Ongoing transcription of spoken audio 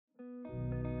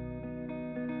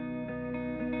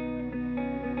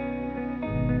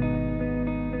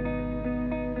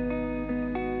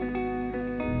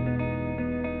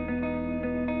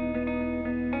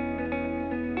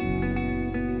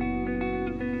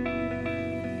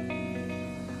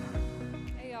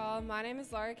My name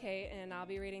is Laura Kate, and I'll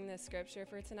be reading this scripture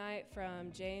for tonight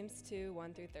from James 2,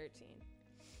 1 through 13.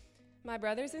 My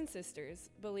brothers and sisters,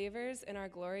 believers in our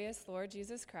glorious Lord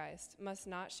Jesus Christ, must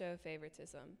not show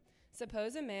favoritism.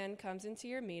 Suppose a man comes into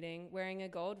your meeting wearing a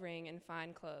gold ring and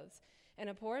fine clothes, and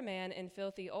a poor man in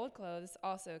filthy old clothes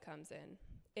also comes in.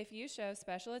 If you show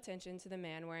special attention to the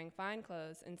man wearing fine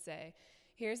clothes and say,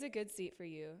 "Here's a good seat for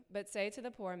you," but say to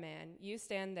the poor man, "You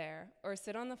stand there," or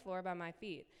 "Sit on the floor by my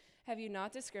feet," have you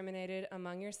not discriminated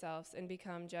among yourselves and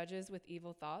become judges with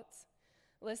evil thoughts?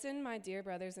 Listen, my dear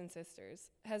brothers and sisters.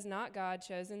 Has not God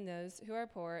chosen those who are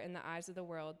poor in the eyes of the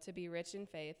world to be rich in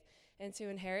faith and to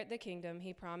inherit the kingdom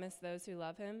he promised those who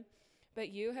love him? But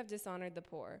you have dishonored the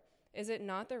poor. Is it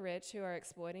not the rich who are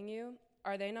exploiting you?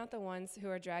 Are they not the ones who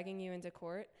are dragging you into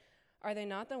court? Are they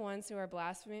not the ones who are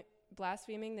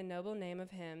blaspheming the noble name of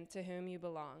him to whom you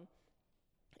belong?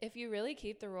 If you really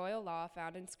keep the royal law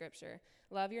found in Scripture,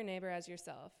 love your neighbor as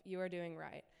yourself, you are doing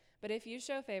right. But if you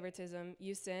show favoritism,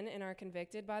 you sin and are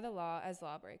convicted by the law as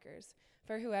lawbreakers.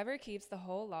 For whoever keeps the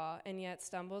whole law and yet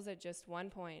stumbles at just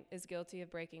one point is guilty of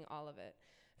breaking all of it.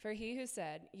 For he who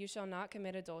said, "You shall not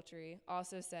commit adultery,"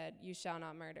 also said, "You shall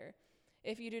not murder."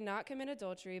 If you do not commit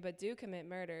adultery but do commit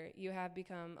murder, you have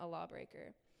become a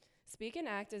lawbreaker. Speak and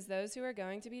act as those who are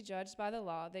going to be judged by the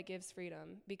law that gives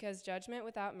freedom, because judgment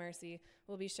without mercy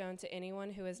will be shown to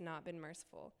anyone who has not been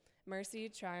merciful. Mercy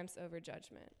triumphs over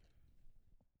judgment.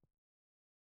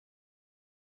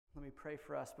 Let me pray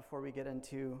for us before we get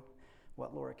into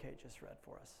what Laura Kate just read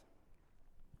for us.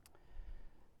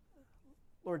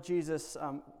 Lord Jesus,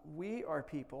 we are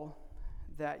people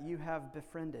that you have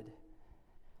befriended.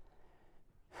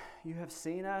 You have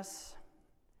seen us,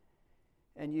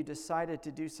 and you decided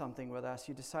to do something with us.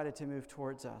 You decided to move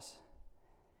towards us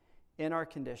in our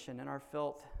condition, in our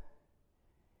filth,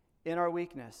 in our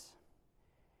weakness.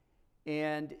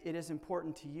 And it is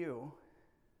important to you.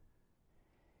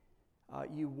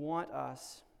 You want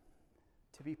us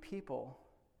to be people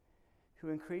who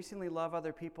increasingly love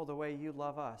other people the way you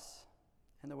love us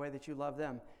and the way that you love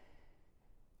them.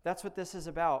 That's what this is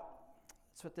about.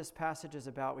 That's what this passage is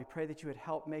about. We pray that you would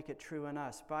help make it true in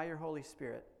us by your Holy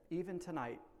Spirit, even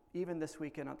tonight, even this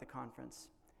weekend at the conference,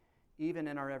 even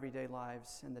in our everyday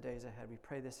lives in the days ahead. We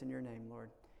pray this in your name,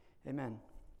 Lord. Amen.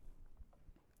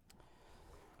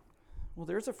 Well,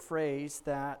 there's a phrase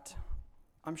that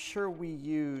I'm sure we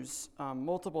use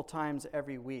multiple times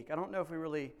every week. I don't know if we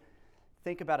really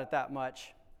think about it that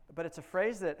much, but it's a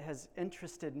phrase that has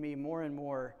interested me more and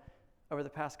more over the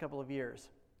past couple of years.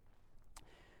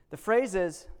 The phrase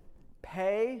is,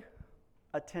 pay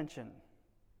attention,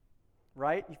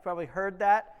 right? You've probably heard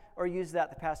that or used that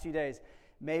the past few days.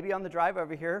 Maybe on the drive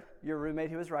over here, your roommate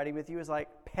who was riding with you was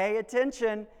like, pay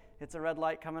attention, it's a red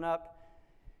light coming up.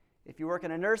 If you work in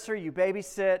a nursery, you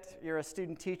babysit, you're a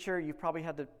student teacher, you've probably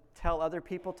had to tell other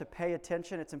people to pay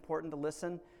attention. It's important to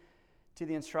listen to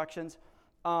the instructions.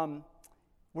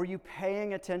 Were you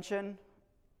paying attention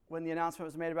when the announcement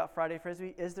was made about Friday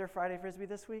Frisbee? Is there Friday Frisbee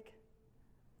this week?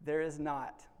 There is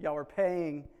not. Y'all were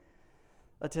paying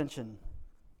attention.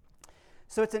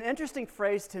 So it's an interesting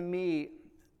phrase to me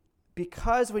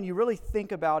because when you really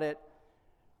think about it,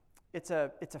 it's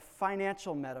a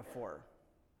financial metaphor.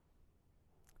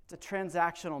 It's a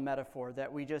transactional metaphor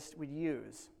that we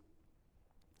use.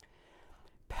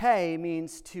 Pay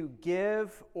means to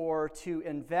give or to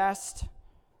invest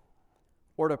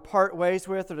or to part ways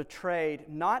with or to trade,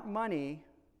 not money,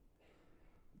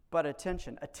 but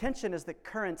attention. Attention is the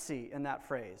currency in that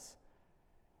phrase.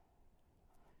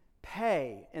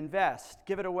 Pay, invest,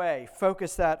 give it away,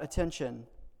 focus that attention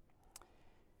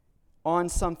on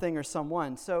something or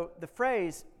someone. So the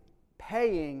phrase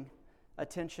paying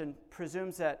attention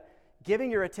presumes that giving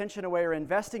your attention away or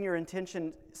investing your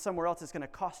attention somewhere else is going to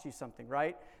cost you something,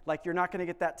 right? Like you're not going to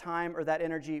get that time or that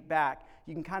energy back.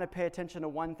 You can kind of pay attention to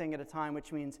one thing at a time,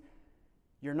 which means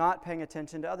you're not paying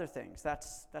attention to other things.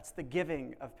 That's the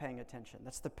giving of paying attention.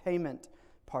 That's the payment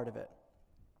part of it.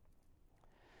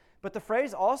 But the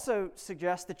phrase also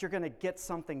suggests that you're going to get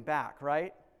something back,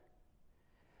 right?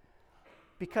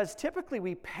 Because typically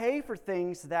we pay for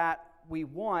things that we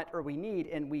want or we need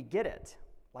and we get it.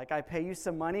 Like I pay you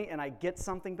some money and I get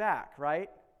something back, right?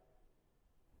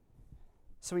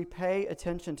 So we pay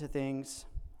attention to things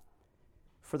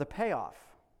for the payoff.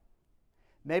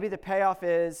 Maybe the payoff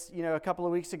is, a couple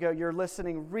of weeks ago, you're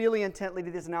listening really intently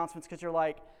to these announcements because you're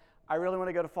like, I really want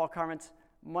to go to Fall Conference.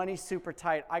 Money's super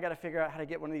tight. I got to figure out how to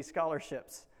get one of these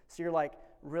scholarships. So you're like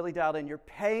really dialed in. You're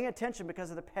paying attention because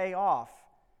of the payoff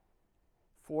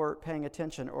for paying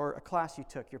attention, or a class you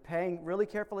took. You're paying really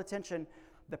careful attention.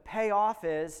 The payoff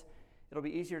is, it'll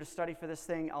be easier to study for this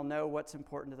thing. I'll know what's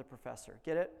important to the professor.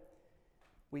 Get it?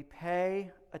 We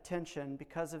pay attention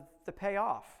because of the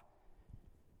payoff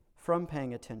from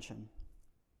paying attention.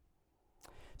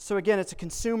 So again, it's a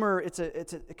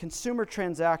consumer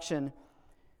transaction.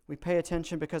 We pay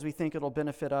attention because we think it'll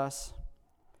benefit us,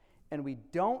 and we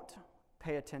don't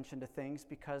pay attention to things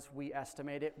because we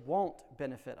estimate it won't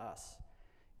benefit us.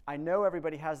 I know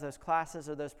everybody has those classes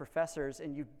or those professors,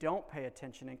 and you don't pay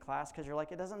attention in class because you're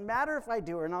like, it doesn't matter if I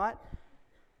do or not.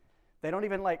 They don't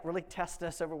even really test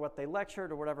us over what they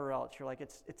lectured or whatever else. You're like,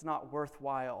 it's not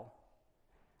worthwhile.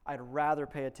 I'd rather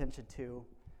pay attention to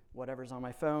whatever's on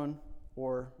my phone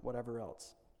or whatever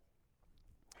else.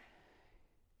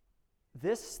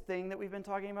 This thing that we've been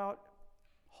talking about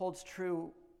holds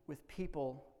true with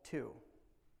people too.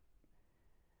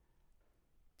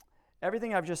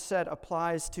 Everything I've just said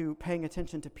applies to paying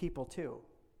attention to people too.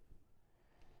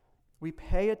 We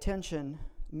pay attention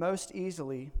most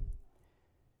easily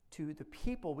to the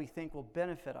people we think will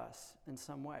benefit us in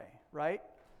some way, right?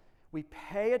 We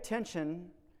pay attention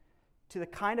to the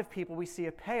kind of people we see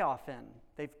a payoff in.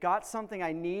 They've got something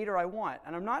I need or I want.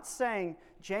 And I'm not saying,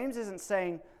 James isn't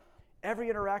saying every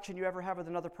interaction you ever have with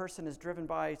another person is driven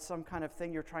by some kind of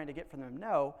thing you're trying to get from them.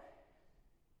 No.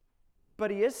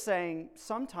 But he is saying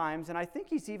sometimes, and I think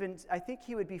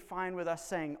he would be fine with us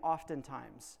saying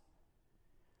oftentimes.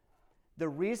 The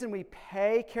reason we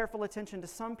pay careful attention to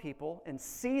some people and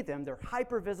see them, they're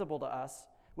hyper visible to us.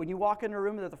 When you walk into a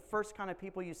room, they're the first kind of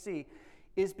people you see,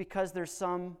 is because there's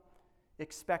some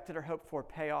expected or hoped for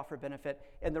payoff or benefit.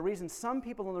 And the reason some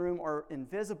people in the room are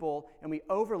invisible and we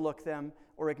overlook them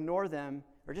or ignore them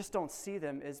or just don't see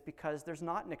them is because there's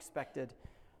not an expected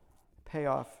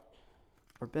payoff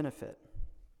or benefit.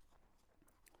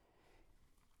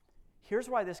 Here's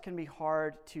why this can be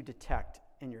hard to detect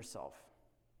in yourself.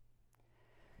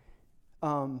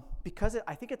 Because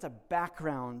I think it's a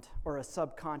background or a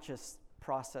subconscious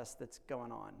process that's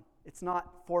going on. It's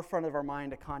not forefront of our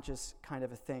mind, a conscious kind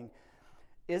of a thing.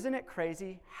 Isn't it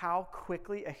crazy how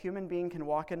quickly a human being can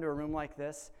walk into a room like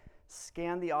this,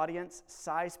 scan the audience,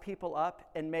 size people up,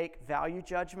 and make value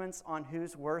judgments on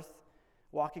who's worth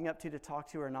walking up to talk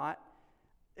to or not?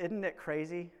 Isn't it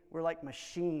crazy? We're like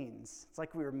machines. It's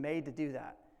like we were made to do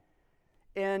that.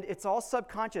 And it's all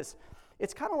subconscious.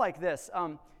 It's kind of like this.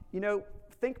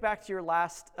 Think back to your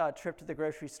last trip to the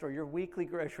grocery store, your weekly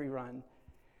grocery run,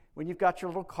 when you've got your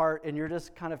little cart and you're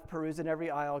just kind of perusing every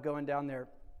aisle going down there.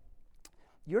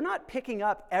 You're not picking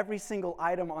up every single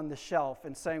item on the shelf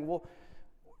and saying, well,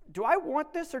 do I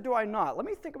want this or do I not? Let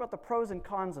me think about the pros and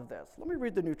cons of this. Let me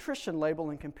read the nutrition label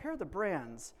and compare the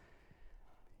brands.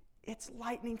 It's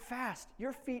lightning fast.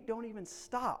 Your feet don't even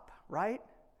stop, right?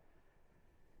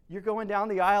 You're going down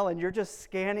the aisle and you're just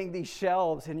scanning these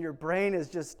shelves and your brain is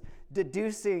just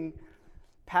deducing,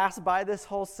 pass by this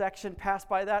whole section, pass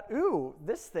by that. Ooh,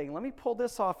 this thing, let me pull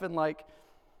this off and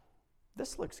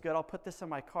this looks good. I'll put this in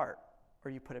my cart. Or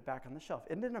you put it back on the shelf.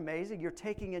 Isn't it amazing? You're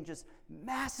taking in just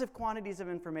massive quantities of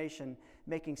information,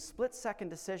 making split-second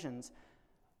decisions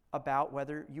about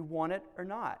whether you want it or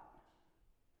not.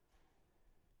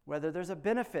 Whether there's a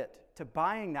benefit to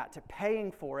buying that, to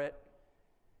paying for it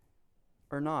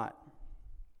or not.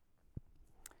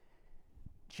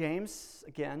 James,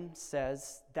 again,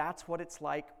 says that's what it's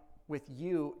like with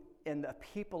you and the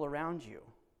people around you.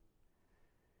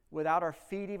 Without our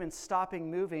feet even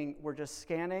stopping moving, we're just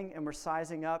scanning and we're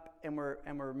sizing up and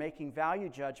we're making value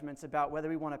judgments about whether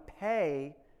we want to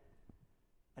pay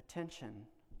attention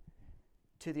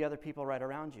to the other people right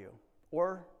around you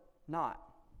or not.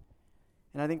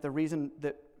 And I think the reason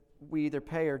that we either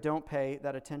pay or don't pay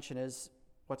that attention is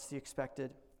what's the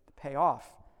expected payoff?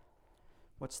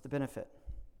 What's the benefit?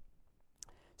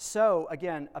 So,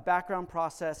 again, a background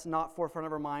process, not forefront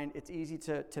of our mind. It's easy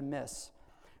to miss.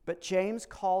 But James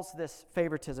calls this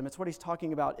favoritism. It's what he's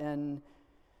talking about in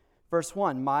verse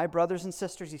 1. My brothers and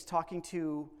sisters, he's talking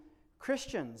to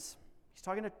Christians. He's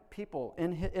talking to people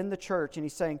in the church, and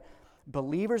he's saying,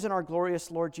 believers in our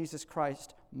glorious Lord Jesus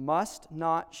Christ must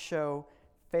not show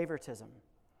favoritism.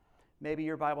 Maybe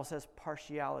your Bible says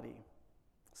partiality.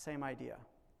 Same idea.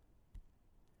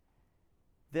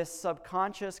 This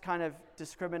subconscious kind of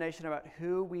discrimination about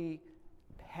who we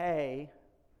pay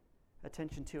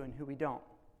attention to and who we don't.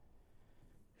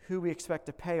 Who we expect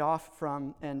to pay off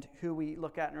from and who we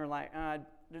look at and are like,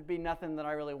 there'd be nothing that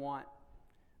I really want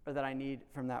or that I need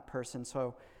from that person.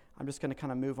 So I'm just going to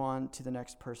kind of move on to the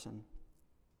next person.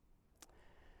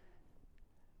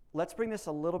 Let's bring this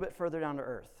a little bit further down to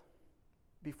earth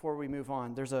before we move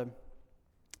on. There's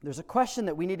a question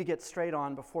that we need to get straight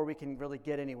on before we can really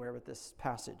get anywhere with this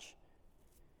passage.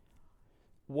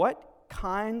 What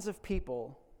kinds of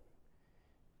people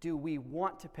do we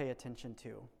want to pay attention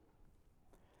to?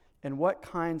 And what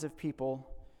kinds of people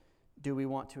do we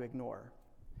want to ignore?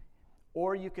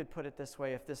 Or you could put it this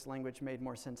way if this language made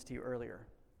more sense to you earlier.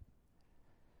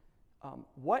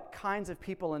 What kinds of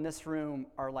people in this room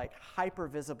are like hyper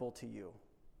visible to you?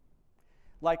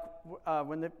 Like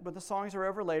when the songs are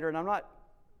over later, and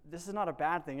this is not a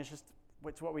bad thing,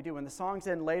 it's what we do. When the song's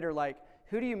end later, like,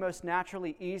 who do you most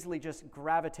naturally, easily just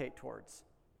gravitate towards?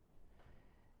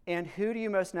 And who do you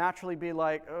most naturally be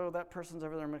like, oh, that person's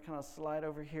over there, I'm going to kind of slide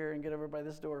over here and get over by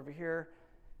this door over here?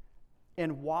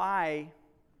 And why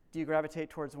do you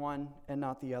gravitate towards one and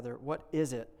not the other? What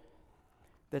is it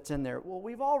that's in there? Well,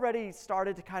 we've already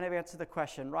started to kind of answer the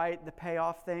question, right? The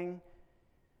payoff thing.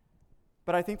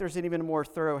 But I think there's an even more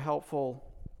thorough, helpful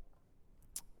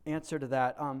answer to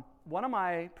that. One of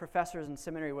my professors in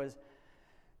seminary was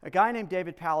a guy named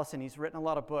David Pallison. He's written a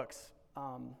lot of books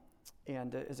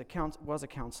and was a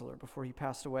counselor before he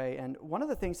passed away. And one of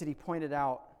the things that he pointed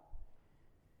out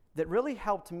that really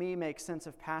helped me make sense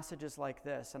of passages like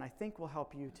this, and I think will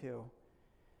help you too,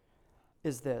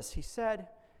 is this. He said,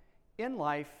 in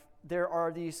life, there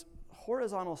are these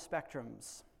horizontal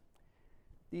spectrums,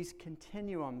 these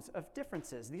continuums of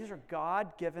differences. These are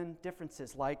God-given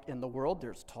differences. Like in the world,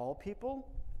 there's tall people,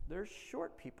 there's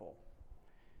short people.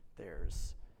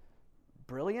 There's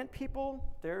brilliant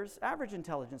people, there's average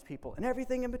intelligence people, and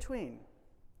everything in between.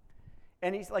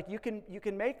 And he's like, you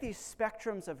can make these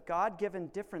spectrums of God-given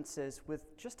differences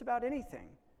with just about anything,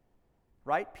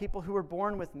 right? People who are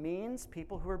born with means,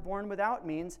 people who are born without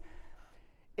means.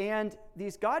 And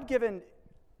these God-given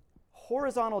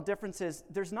horizontal differences,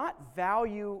 there's not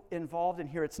value involved in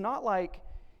here. It's not like,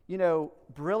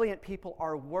 brilliant people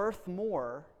are worth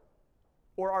more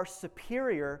or are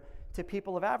superior to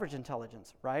people of average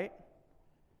intelligence, right?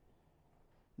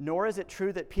 Nor is it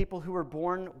true that people who are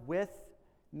born with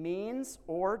means,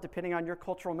 or depending on your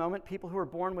cultural moment, people who are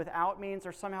born without means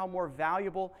are somehow more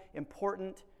valuable,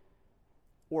 important,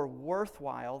 or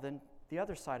worthwhile than the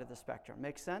other side of the spectrum.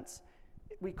 Make sense?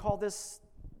 We call this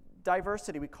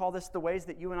diversity. We call this the ways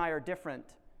that you and I are different.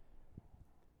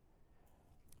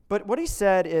 But what he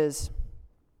said is,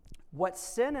 what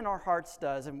sin in our hearts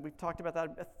does, and we've talked about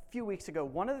that a few weeks ago,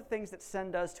 one of the things that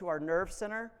sin does to our nerve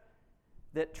center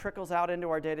that trickles out into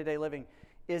our day-to-day living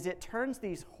is it turns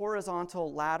these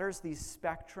horizontal ladders, these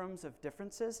spectrums of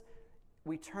differences,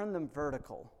 we turn them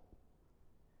vertical.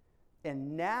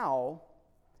 And now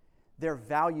they're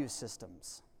value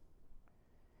systems.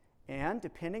 And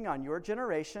depending on your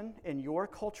generation and your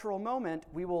cultural moment,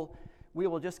 we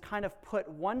will just kind of put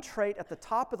one trait at the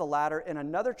top of the ladder and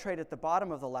another trait at the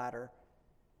bottom of the ladder.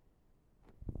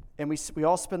 And we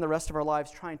all spend the rest of our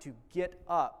lives trying to get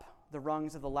up the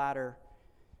rungs of the ladder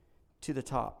to the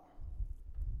top.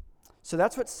 So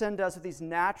that's what sin does with these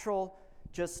natural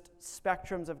just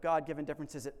spectrums of God-given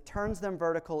differences. It turns them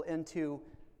vertical into,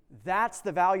 that's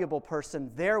the valuable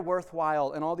person, they're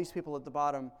worthwhile, and all these people at the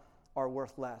bottom are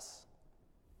worth less,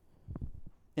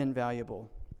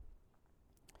 invaluable.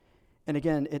 And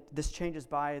again, this changes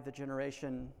by the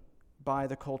generation, by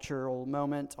the cultural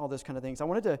moment, all those kind of things. I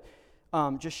wanted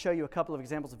to just show you a couple of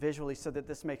examples visually so that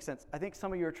this makes sense. I think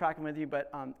some of you are tracking with you,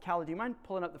 but Callie, do you mind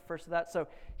pulling up the first of that? So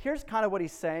here's kind of what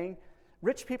he's saying.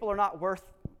 Rich people are not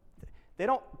they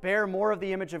don't bear more of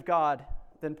the image of God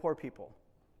than poor people,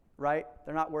 right?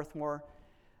 They're not worth more.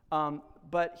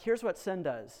 But here's what sin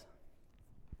does.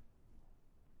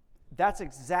 That's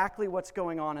exactly what's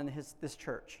going on in this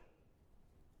church.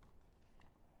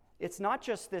 It's not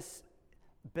just this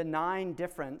benign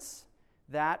difference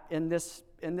that in this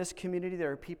community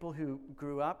there are people who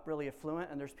grew up really affluent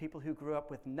and there's people who grew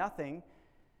up with nothing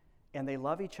and they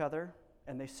love each other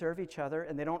and they serve each other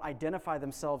and they don't identify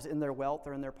themselves in their wealth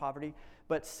or in their poverty.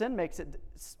 But sin makes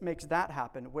that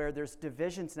happen where there's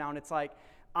divisions now, and it's like,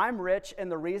 I'm rich,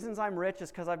 and the reasons I'm rich is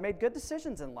because I've made good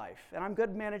decisions in life and I'm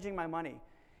good managing my money.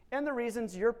 And the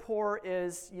reasons you're poor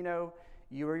is,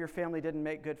 you or your family didn't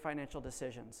make good financial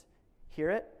decisions.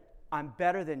 Hear it? I'm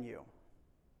better than you.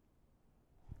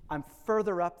 I'm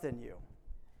further up than you.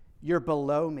 You're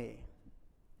below me.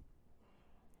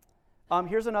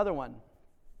 Here's another one.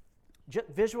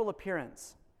 Visual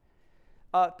appearance.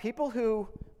 People who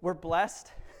were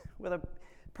blessed with a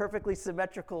perfectly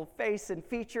symmetrical face and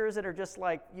features that are just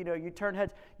like, you turn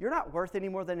heads. You're not worth any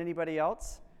more than anybody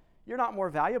else. You're not more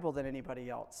valuable than anybody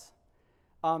else.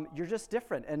 You're just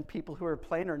different. And people who are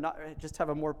plain or not, just have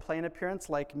a more plain appearance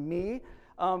like me,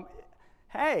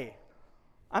 hey,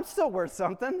 I'm still worth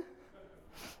something.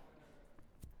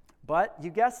 But you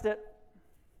guessed it.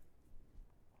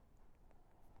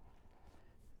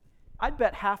 I'd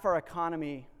bet half our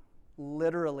economy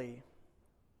literally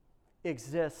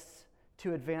exists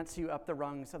to advance you up the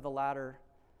rungs of the ladder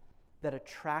that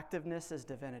attractiveness is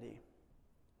divinity.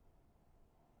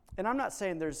 And I'm not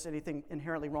saying there's anything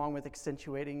inherently wrong with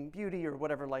accentuating beauty or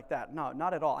whatever like that. No,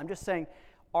 not at all. I'm just saying,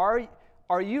 are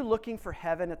you looking for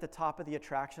heaven at the top of the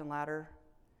attraction ladder?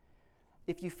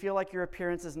 If you feel like your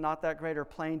appearance is not that great or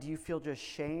plain, do you feel just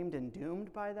shamed and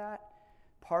doomed by that?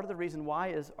 Part of the reason why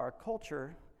is our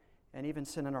culture and even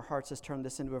sin in our hearts has turned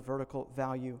this into a vertical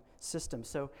value system.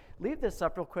 So leave this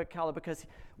up real quick, Calla, because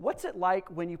what's it like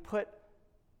when you put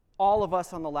all of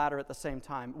us on the ladder at the same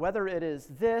time? Whether it is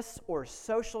this or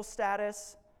social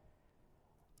status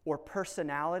or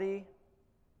personality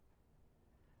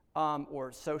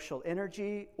or social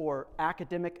energy or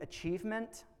academic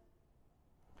achievement.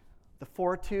 The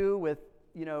 4.2 with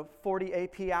 40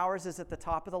 AP hours is at the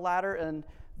top of the ladder, and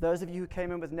those of you who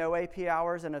came in with no AP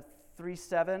hours and a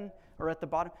 3.7 are at the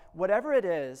bottom. Whatever it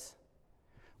is,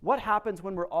 what happens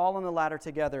when we're all on the ladder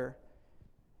together?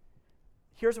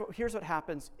 Here's what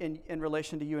happens in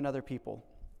relation to you and other people.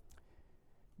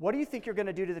 What do you think you're going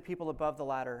to do to the people above the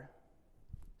ladder?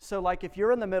 So like if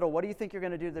you're in the middle, what do you think you're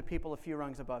going to do to the people a few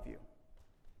rungs above you?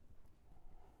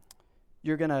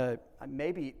 You're going to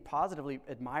maybe positively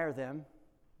admire them,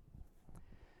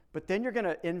 but then you're going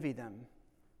to envy them,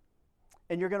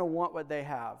 and you're going to want what they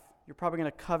have. You're probably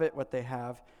going to covet what they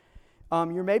have.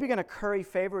 You're maybe going to curry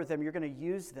favor with them. You're going to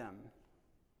use them.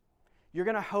 You're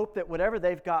going to hope that whatever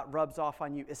they've got rubs off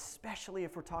on you, especially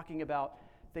if we're talking about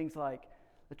things like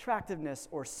attractiveness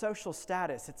or social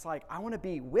status. It's like, I want to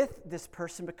be with this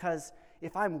person because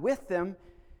if I'm with them,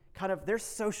 kind of their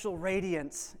social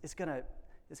radiance is going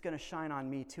to shine on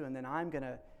me too, and then I'm going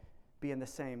to be in the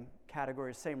same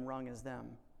category, same rung as them.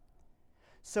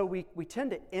 So we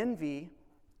tend to envy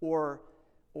or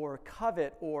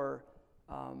covet or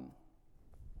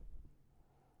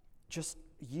just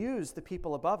use the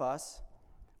people above us.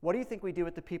 What do you think we do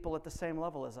with the people at the same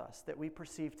level as us that we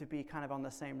perceive to be kind of on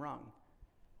the same rung?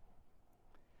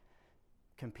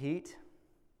 Compete,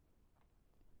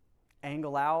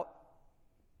 angle out,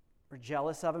 we're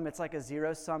jealous of them. It's like a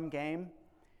zero-sum game.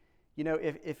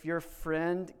 If your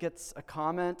friend gets a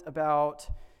comment about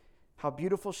how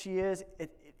beautiful she is,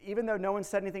 even though no one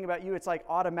said anything about you, it's like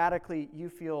automatically you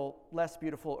feel less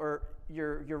beautiful. Or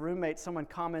your roommate, someone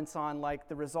comments on like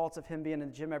the results of him being in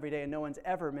the gym every day, and no one's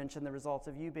ever mentioned the results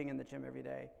of you being in the gym every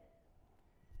day.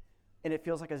 And it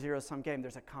feels like a zero-sum game.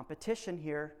 There's a competition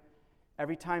here.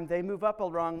 Every time they move up a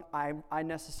rung, I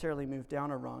necessarily move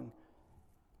down a rung.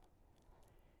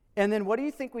 And then what do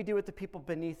you think we do with the people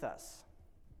beneath us?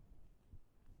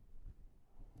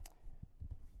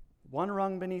 One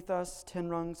rung beneath us, 10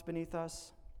 rungs beneath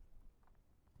us.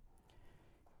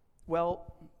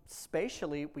 Well,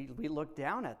 spatially, we look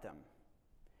down at them.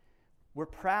 We're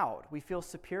proud. We feel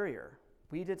superior.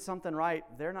 We did something right.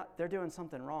 They're doing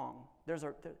something wrong. There's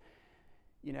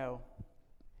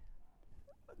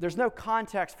no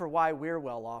context for why we're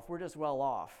well off. We're just well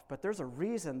off. But there's a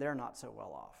reason they're not so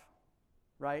well off,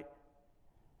 right?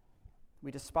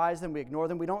 We despise them. We ignore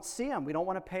them. We don't see them. We don't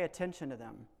want to pay attention to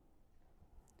them.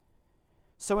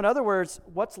 So in other words,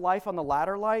 what's life on the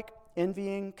ladder like?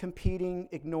 Envying, competing,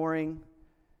 ignoring,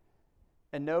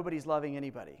 and nobody's loving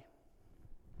anybody.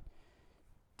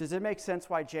 Does it make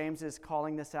sense why James is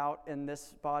calling this out in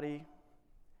this body,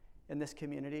 in this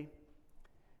community?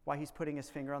 Why he's putting his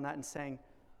finger on that and saying,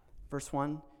 verse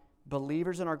 1,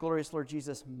 believers in our glorious Lord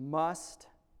Jesus must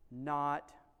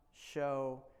not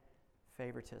show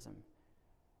favoritism.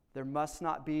 There must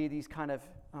not be these kind of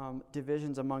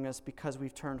divisions among us because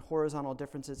we've turned horizontal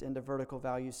differences into vertical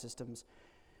value systems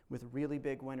with really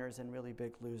big winners and really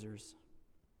big losers.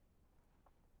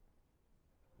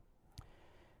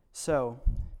 So,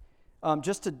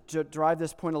 just to drive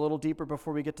this point a little deeper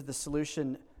before we get to the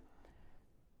solution,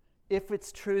 if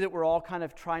it's true that we're all kind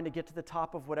of trying to get to the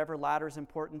top of whatever ladder is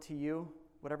important to you,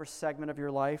 whatever segment of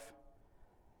your life,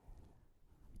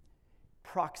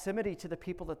 proximity to the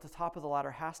people at the top of the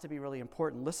ladder has to be really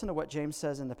important. Listen to what James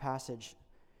says in the passage.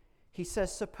 He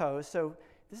says, suppose. So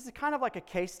this is kind of like a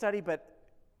case study, but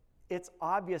it's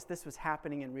obvious this was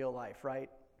happening in real life, right?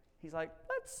 He's like,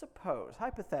 let's suppose,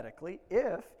 hypothetically,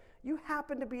 if you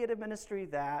happen to be at a ministry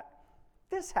that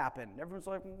this happened. Everyone's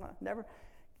like, never.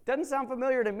 Doesn't sound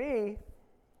familiar to me.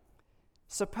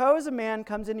 Suppose a man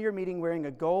comes into your meeting wearing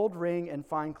a gold ring and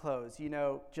fine clothes.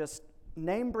 Just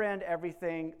name brand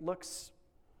everything, looks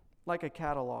like a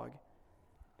catalog.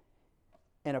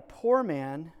 And a poor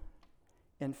man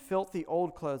in filthy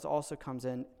old clothes also comes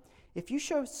in. If you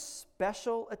show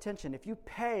special attention, if you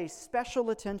pay special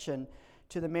attention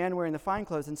to the man wearing the fine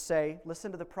clothes and say,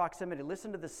 listen to the proximity,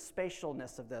 listen to the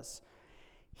spatialness of this.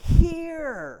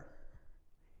 Here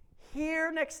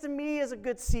next to me is a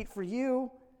good seat for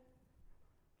you.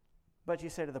 but you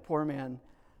say to the poor man,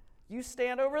 you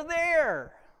stand over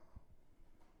there.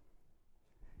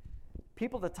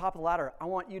 People at the top of the ladder, I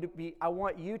want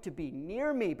you to be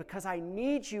near me because I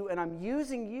need you and I'm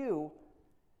using you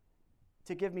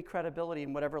to give me credibility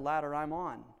in whatever ladder I'm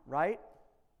on, right?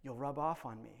 You'll rub off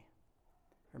on me.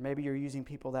 Or maybe you're using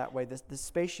people that way. The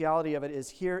spatiality of it is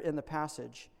here in the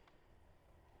passage.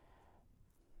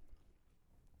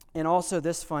 And also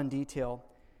this fun detail.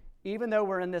 Even though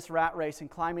we're in this rat race and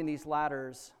climbing these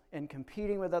ladders and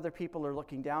competing with other people or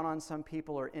looking down on some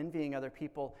people or envying other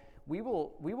people, we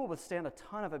will withstand a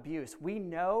ton of abuse. We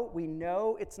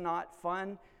know it's not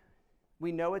fun.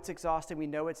 We know it's exhausting. We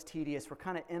know it's tedious. We're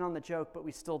kind of in on the joke, but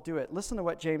we still do it. Listen to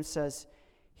what James says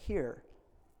here.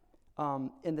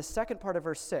 In the second part of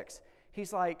verse 6,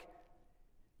 he's like,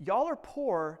 y'all are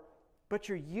poor, but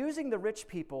you're using the rich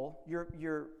people.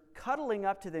 You're cuddling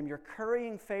up to them. You're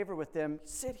currying favor with them.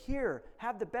 Sit here.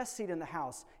 Have the best seat in the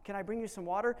house. Can I bring you some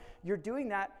water? You're doing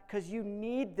that because you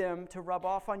need them to rub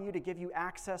off on you, to give you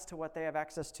access to what they have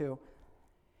access to.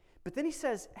 But then he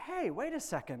says, hey, wait a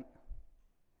second.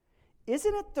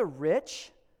 Isn't it the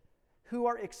rich who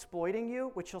are exploiting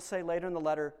you, which he'll say later in the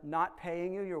letter, not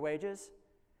paying you your wages?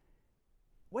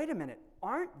 Wait a minute,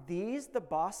 aren't these the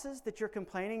bosses that you're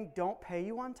complaining don't pay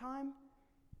you on time?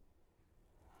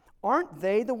 Aren't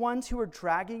they the ones who are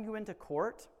dragging you into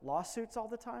court, lawsuits all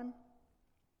the time?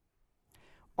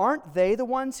 Aren't they the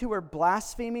ones who are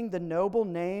blaspheming the noble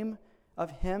name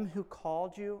of him who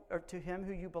called you, or to him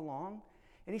who you belong?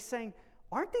 And he's saying,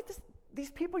 aren't they these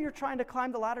people you're trying to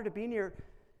climb the ladder to be near,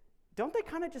 don't they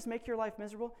kind of just make your life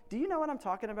miserable? Do you know what I'm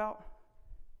talking about?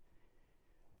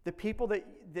 The people that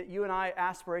you and I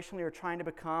aspirationally are trying to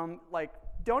become, like,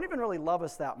 don't even really love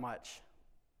us that much,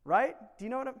 right? Do you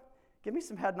know what give me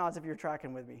some head nods if you're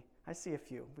tracking with me. I see a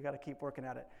few. We got to keep working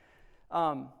at it.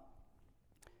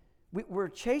 We're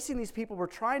chasing these people. We're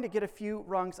trying to get a few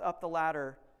rungs up the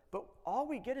ladder, but all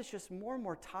we get is just more and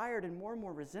more tired and more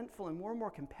resentful and more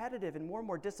competitive and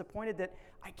more disappointed that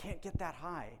I can't get that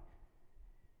high.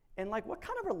 And like, what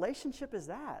kind of relationship is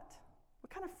that? What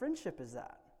kind of friendship is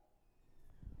that?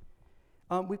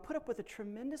 We put up with a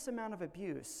tremendous amount of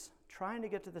abuse trying to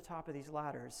get to the top of these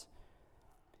ladders,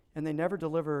 and they never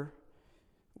deliver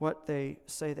what they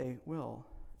say they will.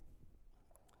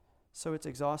 So it's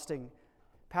exhausting.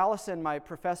 Pallison, my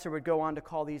professor, would go on to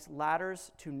call these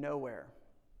ladders to nowhere.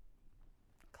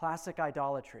 Classic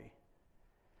idolatry.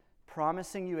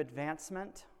 Promising you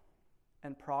advancement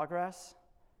and progress,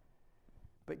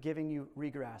 but giving you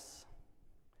regress,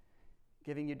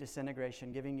 giving you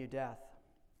disintegration, giving you death,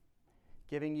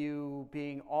 giving you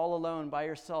being all alone by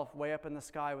yourself way up in the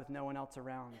sky with no one else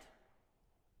around.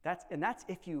 That's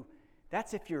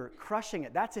if you're crushing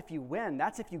it. That's if you win.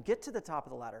 That's if you get to the top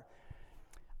of the ladder.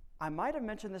 I might have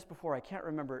mentioned this before. I can't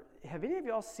remember. Have any of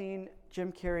y'all seen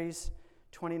Jim Carrey's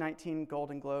 2019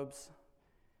 Golden Globes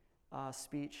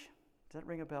speech? Does that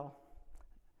ring a bell?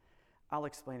 I'll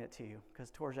explain it to you because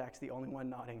Torjak's the only one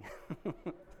nodding.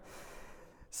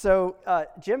 So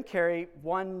Jim Carrey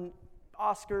won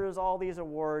Oscars, all these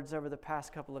awards over the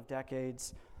past couple of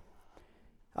decades.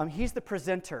 He's the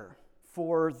presenter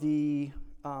for the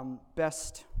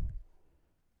best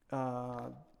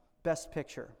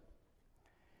picture.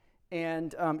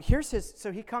 And here's his,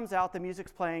 so he comes out, the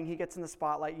music's playing, he gets in the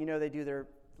spotlight. You know they do their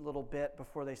little bit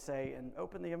before they say, and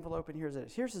open the envelope, and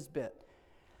here's his bit.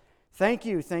 Thank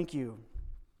you.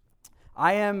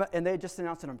 I am, and they just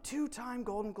announced him, two-time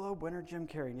Golden Globe winner Jim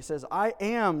Carrey. And he says, I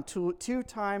am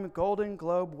two-time Golden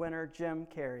Globe winner Jim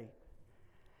Carrey.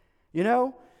 You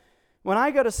know, when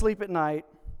I go to sleep at night,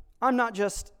 I'm not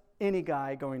just any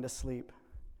guy going to sleep.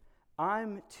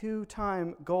 I'm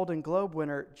two-time Golden Globe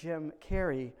winner Jim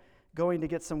Carrey going to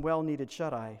get some well-needed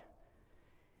shut-eye.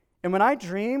 And when I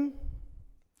dream,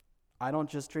 I don't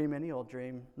just dream any old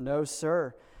dream. No,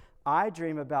 sir. I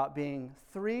dream about being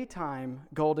three-time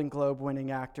Golden Globe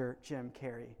winning actor Jim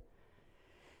Carrey.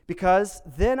 Because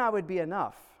then I would be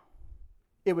enough.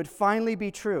 It would finally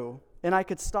be true, and I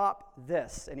could stop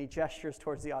this, and he gestures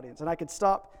towards the audience, and I could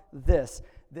stop this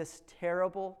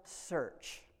terrible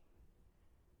search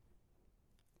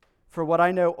for what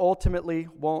I know ultimately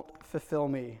won't fulfill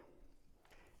me.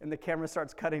 And the camera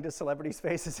starts cutting to celebrities'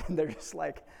 faces, and they're just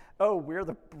like, oh, we're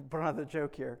the brunt of the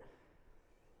joke here.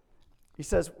 He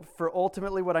says, for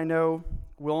ultimately what I know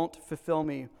won't fulfill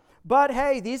me. But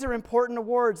hey, these are important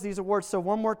awards, these awards. So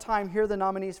one more time, here are the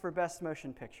nominees for Best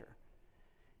Motion Picture.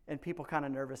 And people kind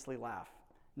of nervously laugh,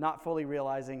 not fully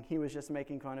realizing he was just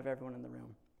making fun of everyone in the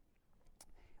room.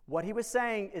 What he was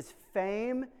saying is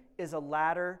fame is a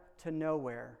ladder to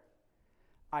nowhere.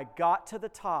 I got to the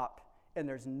top, and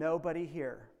there's nobody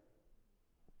here.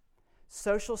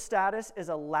 Social status is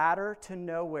a ladder to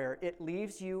nowhere. It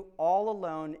leaves you all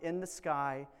alone in the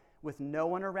sky with no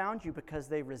one around you because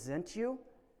they resent you,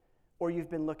 or you've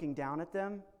been looking down at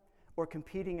them, or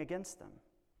competing against them.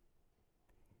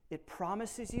 It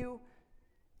promises you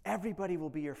everybody will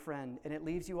be your friend, and it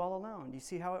leaves you all alone. Do you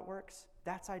see how it works?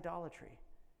 That's idolatry.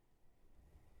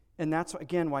 And that's,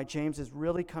 again, why James is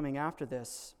really coming after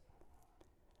this.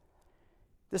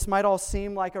 This might all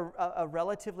seem like a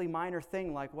relatively minor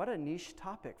thing, like what a niche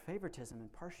topic, favoritism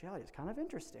and partiality. It's kind of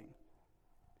interesting.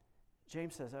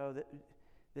 James says,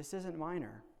 this isn't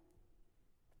minor.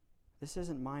 This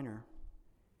isn't minor.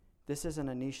 This isn't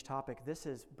a niche topic. This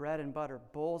is bread and butter,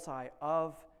 bullseye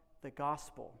of the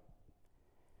gospel.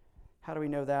 How do we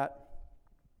know that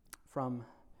from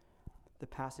the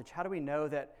passage? How do we know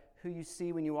that who you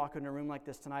see when you walk into a room like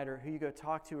this tonight, or who you go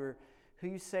talk to, or who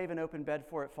you save an open bed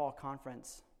for at fall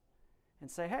conference,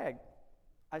 and say, hey,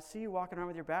 I see you walking around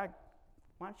with your bag.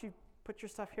 Why don't you put your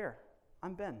stuff here?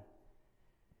 I'm Ben.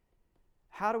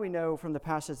 How do we know from the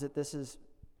passage that this is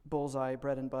bullseye,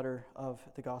 bread and butter of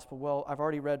the gospel? Well, I've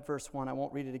already read verse 1. I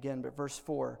won't read it again, but verse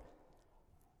 4.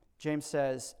 James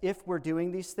says, if we're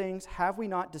doing these things, have we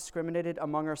not discriminated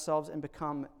among ourselves and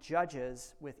become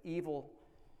judges with evil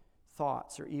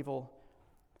thoughts or evil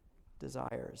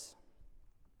desires?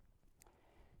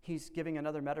 He's giving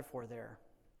another metaphor there.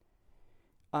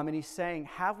 And he's saying,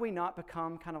 have we not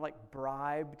become kind of like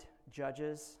bribed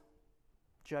judges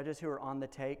who are on the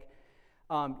take?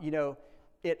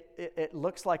 It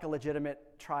looks like a legitimate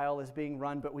trial is being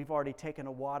run, but we've already taken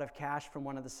a wad of cash from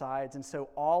one of the sides, and so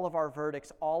all of our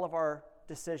verdicts, all of our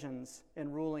decisions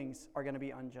and rulings are going to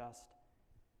be unjust.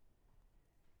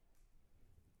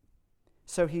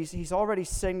 So he's already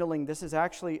signaling this is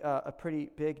actually a pretty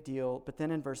big deal. But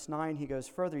then in verse 9, he goes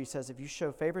further. He says, if you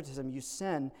show favoritism, you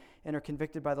sin and are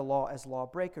convicted by the law as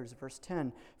lawbreakers. Verse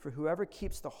 10, for whoever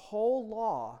keeps the whole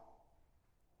law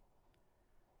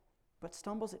but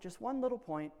stumbles at just one little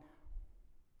point,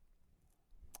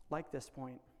 like this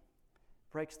point,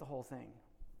 breaks the whole thing.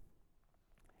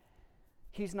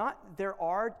 There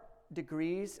are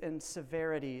degrees and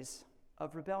severities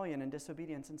of rebellion and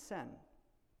disobedience and sin.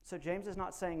 So James is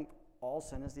not saying all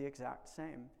sin is the exact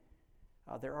same.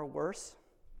 There are worse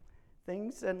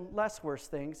things and less worse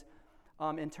things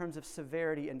in terms of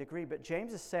severity and degree. But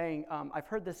James is saying, I've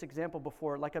heard this example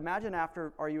before, like imagine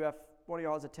after RUF, one of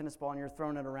y'all has a tennis ball and you're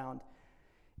throwing it around,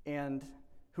 and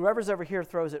whoever's over here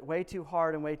throws it way too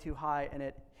hard and way too high, and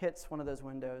it hits one of those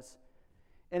windows.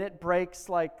 And it breaks,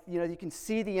 like, you can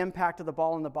see the impact of the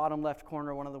ball in the bottom left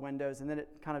corner of one of the windows, and then it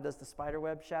kind of does the spider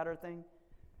web shatter thing.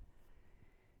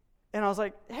 And I was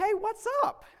like, hey, what's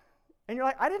up? And you're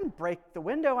like, I didn't break the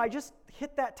window. I just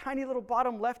hit that tiny little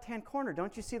bottom left-hand corner.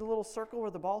 Don't you see the little circle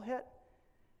where the ball hit?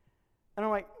 And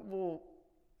I'm like, well,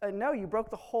 no, you broke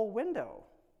the whole window.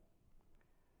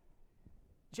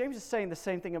 James is saying the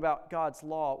same thing about God's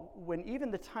law. When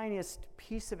even the tiniest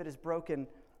piece of it is broken,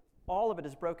 all of it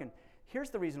is broken. Here's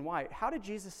the reason why. How did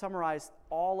Jesus summarize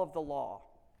all of the law?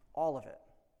 All of it.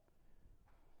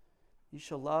 You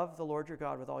shall love the Lord your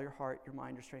God with all your heart, your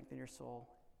mind, your strength, and your soul,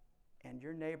 and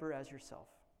your neighbor as yourself.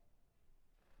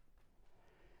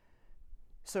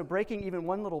 So breaking even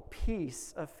one little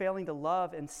piece of failing to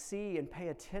love and see and pay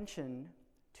attention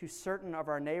to certain of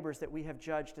our neighbors that we have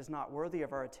judged as not worthy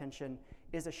of our attention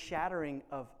is a shattering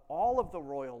of all of the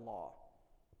royal law,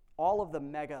 all of the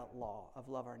mega law of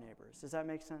love our neighbors. Does that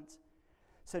make sense?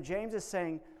 So James is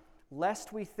saying,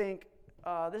 lest we think,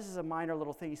 this is a minor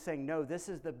little thing. He's saying, no, this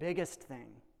is the biggest thing.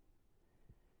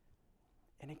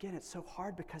 And again, it's so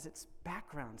hard because it's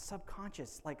background,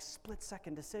 subconscious, like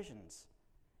split-second decisions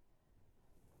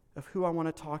of who I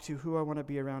want to talk to, who I want to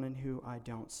be around, and who I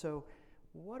don't. So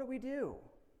what do we do?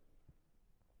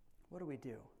 What do we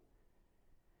do?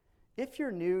 If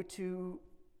you're new to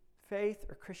faith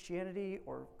or Christianity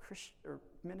or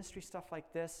ministry stuff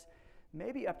like this,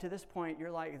 maybe up to this point,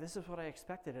 you're like, this is what I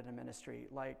expected in a ministry.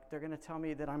 Like, they're going to tell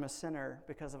me that I'm a sinner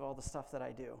because of all the stuff that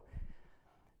I do.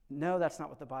 No, that's not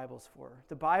what the Bible's for.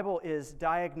 The Bible is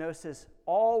diagnosis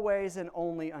always and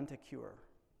only unto cure.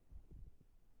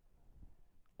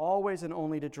 Always and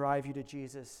only to drive you to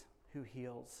Jesus who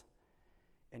heals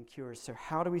and cures. So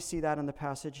how do we see that in the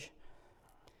passage?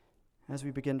 As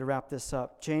we begin to wrap this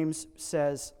up, James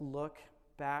says, look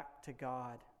back to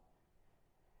God.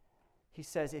 He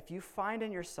says, if you find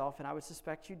in yourself, and I would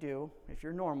suspect you do, if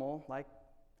you're normal, like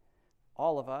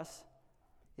all of us,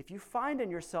 if you find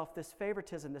in yourself this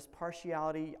favoritism, this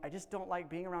partiality, I just don't like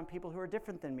being around people who are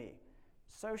different than me,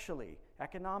 socially,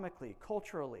 economically,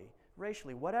 culturally,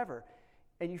 racially, whatever,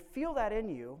 and you feel that in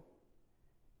you,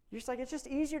 you're just like, it's just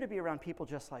easier to be around people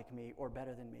just like me or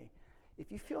better than me.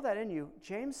 if you feel that in you,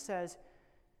 James says,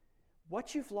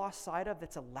 what you've lost sight of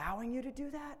that's allowing you to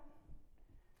do that,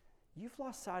 you've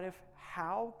lost sight of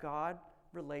how God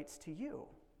relates to you.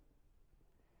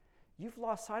 You've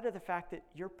lost sight of the fact that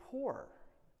you're poor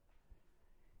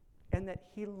and that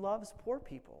he loves poor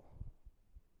people.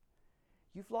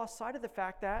 You've lost sight of the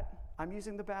fact that, I'm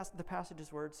using the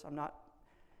passage's words, I'm not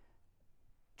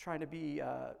trying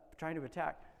to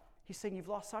attack. He's saying you've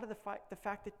lost sight of the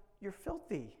fact that you're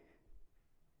filthy.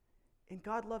 And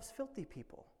God loves filthy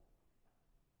people.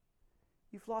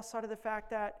 You've lost sight of the fact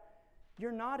that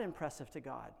you're not impressive to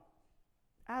God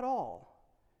at all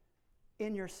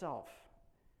in yourself.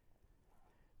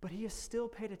 But he has still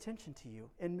paid attention to you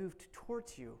and moved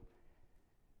towards you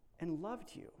and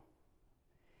loved you.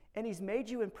 And he's made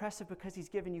you impressive because he's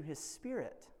given you his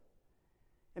Spirit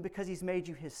and because he's made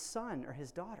you his son or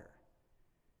his daughter.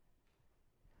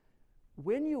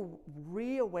 When you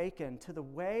reawaken to the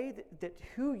way that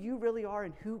who you really are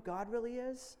and who God really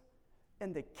is,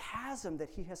 and the chasm that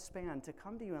he has spanned to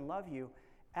come to you and love you,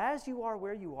 as you are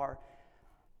where you are,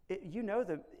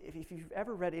 if you've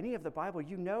ever read any of the Bible,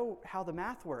 you know how the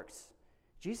math works.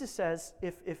 Jesus says,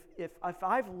 if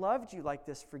I've loved you like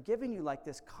this, forgiven you like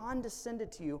this,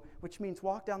 condescended to you, which means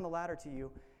walk down the ladder to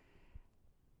you,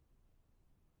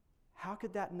 how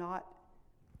could that not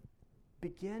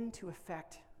begin to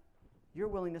affect your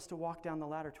willingness to walk down the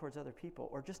ladder towards other people,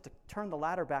 or just to turn the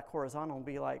ladder back horizontal and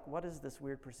be like, what is this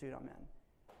weird pursuit I'm in?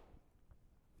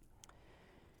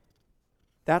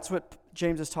 That's what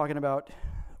James is talking about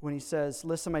when he says,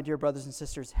 listen, my dear brothers and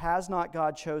sisters, has not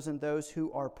God chosen those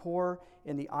who are poor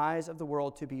in the eyes of the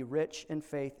world to be rich in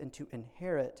faith and to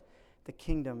inherit the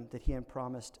kingdom that he had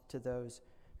promised to those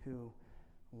who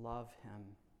love him?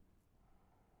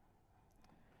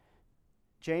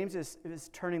 James is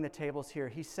turning the tables here.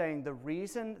 He's saying the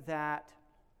reason that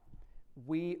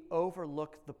we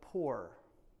overlook the poor,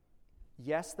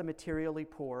 yes, the materially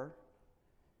poor,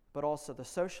 but also the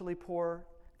socially poor,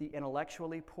 the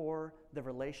intellectually poor, the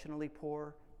relationally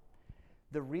poor.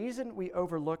 The reason we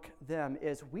overlook them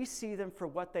is we see them for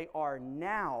what they are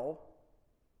now,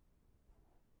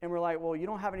 and we're like, well, you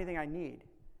don't have anything I need.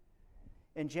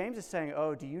 And James is saying,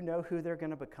 oh, do you know who they're going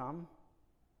to become?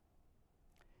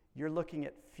 You're looking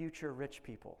at future rich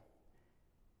people.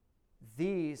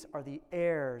 These are the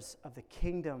heirs of the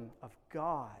kingdom of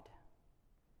God.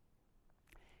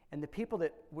 And the people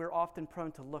that we're often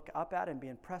prone to look up at and be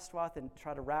impressed with and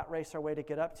try to rat race our way to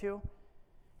get up to,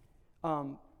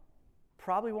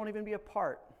 probably won't even be a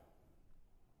part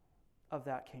of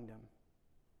that kingdom.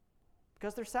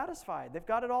 Because they're satisfied. They've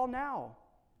got it all now.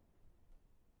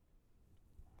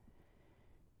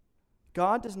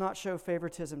 God does not show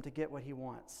favoritism to get what he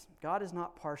wants. God is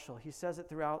not partial. He says it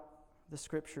throughout the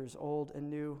scriptures, Old and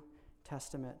New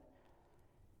Testament.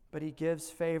 But he gives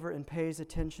favor and pays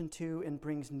attention to and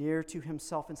brings near to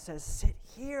himself and says, sit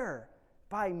here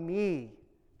by me.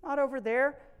 Not over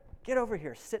there. Get over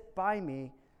here. Sit by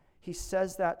me. He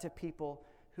says that to people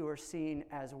who are seen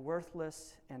as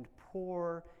worthless and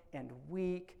poor and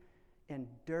weak and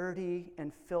dirty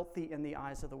and filthy in the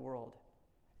eyes of the world.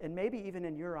 And maybe even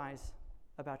in your eyes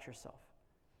about yourself.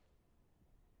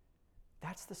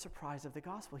 That's the surprise of the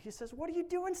gospel. He says, what are you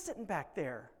doing sitting back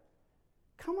there?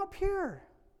 Come up here.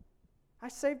 I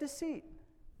saved a seat.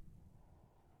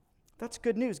 That's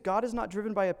good news. God is not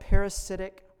driven by a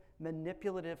parasitic,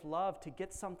 manipulative love to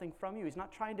get something from you. He's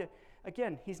not trying to,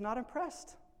 again, he's not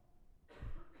impressed.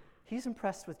 He's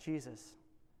impressed with Jesus,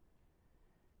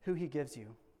 who he gives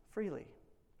you freely.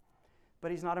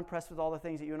 But he's not impressed with all the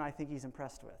things that you and I think he's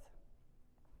impressed with.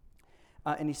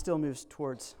 And he still moves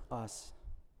towards us.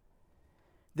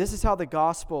 This is how the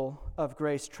gospel of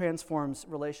grace transforms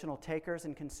relational takers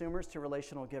and consumers to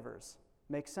relational givers.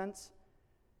 Make sense?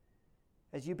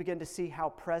 As you begin to see how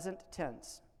present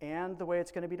tense and the way it's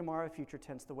going to be tomorrow, future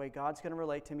tense, the way God's going to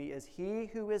relate to me is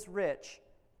he who is rich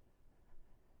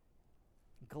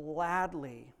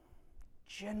gladly,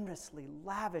 generously,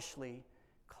 lavishly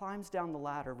climbs down the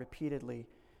ladder repeatedly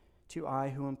to I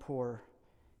who am poor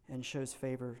and shows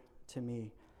favor to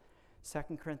me.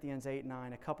 2 Corinthians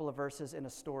 8:9, a couple of verses in a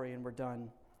story and we're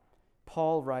done.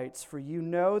 Paul writes, for you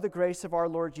know the grace of our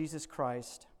Lord Jesus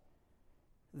Christ,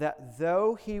 that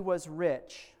though he was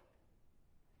rich,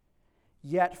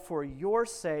 yet for your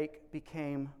sake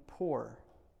became poor,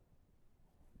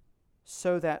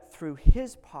 so that through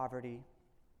his poverty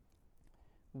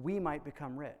we might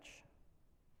become rich.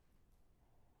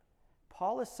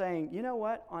 Paul is saying, you know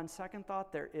what? On second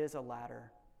thought, there is a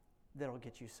ladder that'll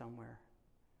get you somewhere.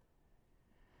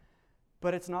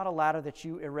 But it's not a ladder that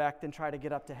you erect and try to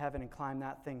get up to heaven and climb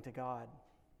that thing to God.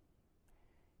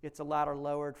 It's a ladder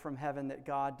lowered from heaven that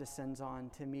God descends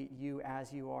on to meet you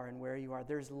as you are and where you are.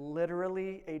 There's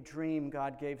literally a dream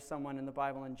God gave someone in the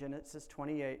Bible in Genesis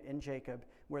 28 in Jacob,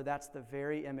 where that's the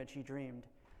very image he dreamed.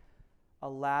 A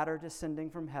ladder descending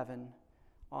from heaven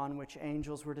on which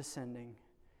angels were descending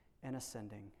and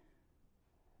ascending.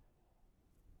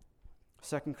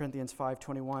 2 Corinthians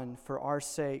 5:21, for our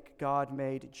sake God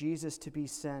made Jesus to be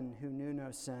sin who knew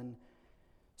no sin,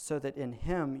 so that in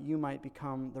him you might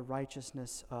become the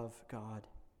righteousness of God.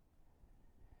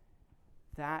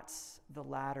 That's the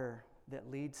ladder that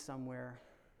leads somewhere.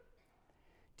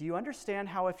 Do you understand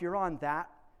how if you're on that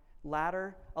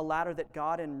ladder, a ladder that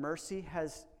God in mercy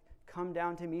has come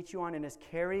down to meet you on and is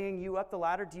carrying you up the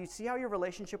ladder, do you see how your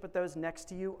relationship with those next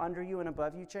to you, under you, and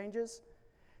above you changes?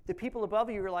 The people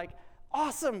above you are like,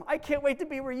 awesome, I can't wait to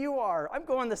be where you are. I'm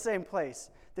going the same place.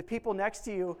 The people next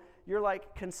to you, you're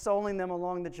like consoling them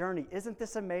along the journey. Isn't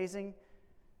this amazing?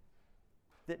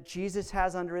 That Jesus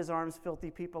has under his arms filthy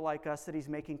people like us that he's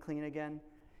making clean again.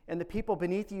 And the people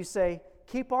beneath you say,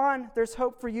 keep on, there's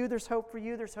hope for you, there's hope for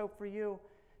you, there's hope for you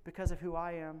because of who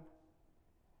I am.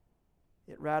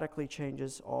 It radically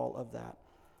changes all of that.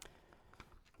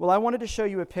 Well, I wanted to show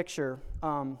you a picture.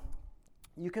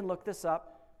 You can look this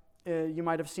up. You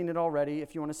might have seen it already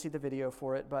if you want to see the video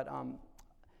for it, but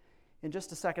in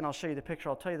just a second, I'll show you the picture.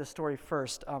 I'll tell you the story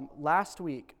first. Last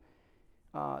week,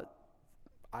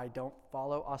 I don't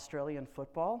follow Australian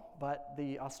football, but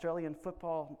the Australian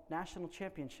Football National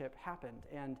Championship happened,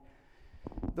 and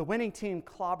the winning team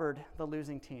clobbered the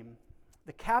losing team.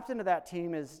 The captain of that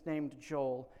team is named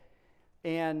Joel,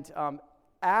 and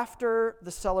after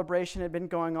the celebration had been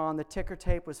going on, the ticker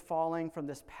tape was falling from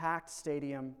this packed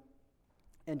stadium,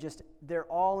 and just they're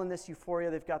all in this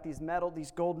euphoria. They've got these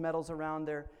gold medals around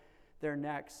their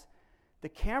necks. The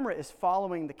camera is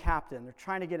following the captain. They're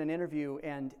trying to get an interview,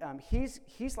 and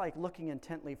he's like looking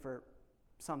intently for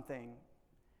something.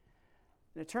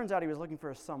 And it turns out he was looking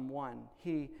for someone.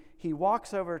 He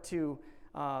walks over to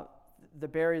the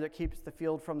barrier that keeps the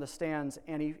field from the stands,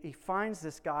 and he finds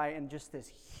this guy, and just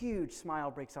this huge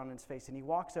smile breaks on his face, and he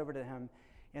walks over to him,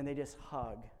 and they just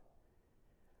hug.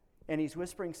 And he's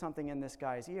whispering something in this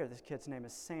guy's ear. This kid's name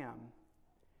is Sam.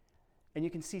 And you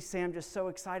can see Sam just so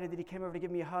excited that he came over to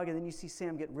give me a hug, and then you see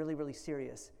Sam get really, really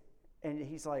serious. And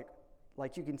he's like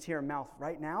you can see her mouth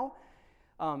right now.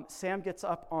 Sam gets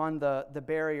up on the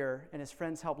barrier, and his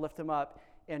friends help lift him up,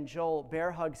 and Joel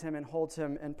bear hugs him and holds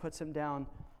him and puts him down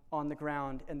on the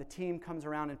ground, and the team comes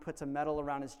around and puts a medal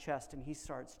around his chest, and he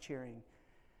starts cheering.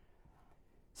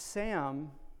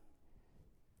 Sam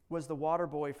was the water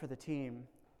boy for the team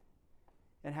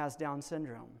and has Down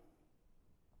syndrome.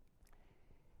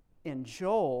 And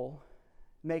Joel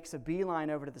makes a beeline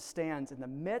over to the stands in the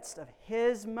midst of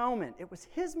his moment. It was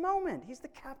his moment. He's the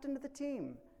captain of the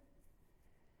team.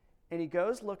 And he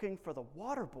goes looking for the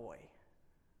water boy.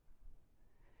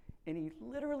 And he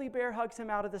literally bear hugs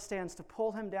him out of the stands to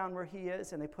pull him down where he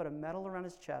is, and they put a medal around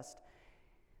his chest.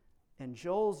 And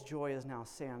Joel's joy is now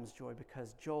Sam's joy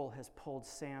because Joel has pulled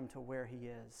Sam to where he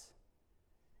is.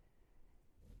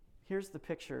 Here's the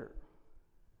picture.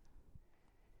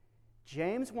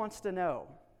 James wants to know,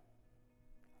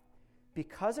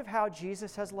 because of how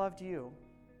Jesus has loved you,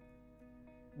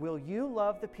 will you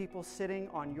love the people sitting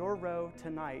on your row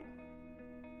tonight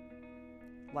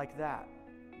like that?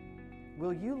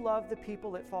 Will you love the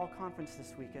people at Fall Conference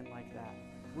this weekend like that?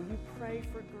 Will you pray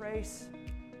for grace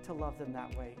to love them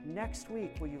that way? Next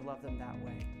week, will you love them that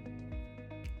way?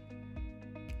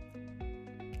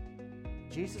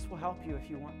 Jesus will help you if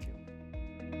you want to.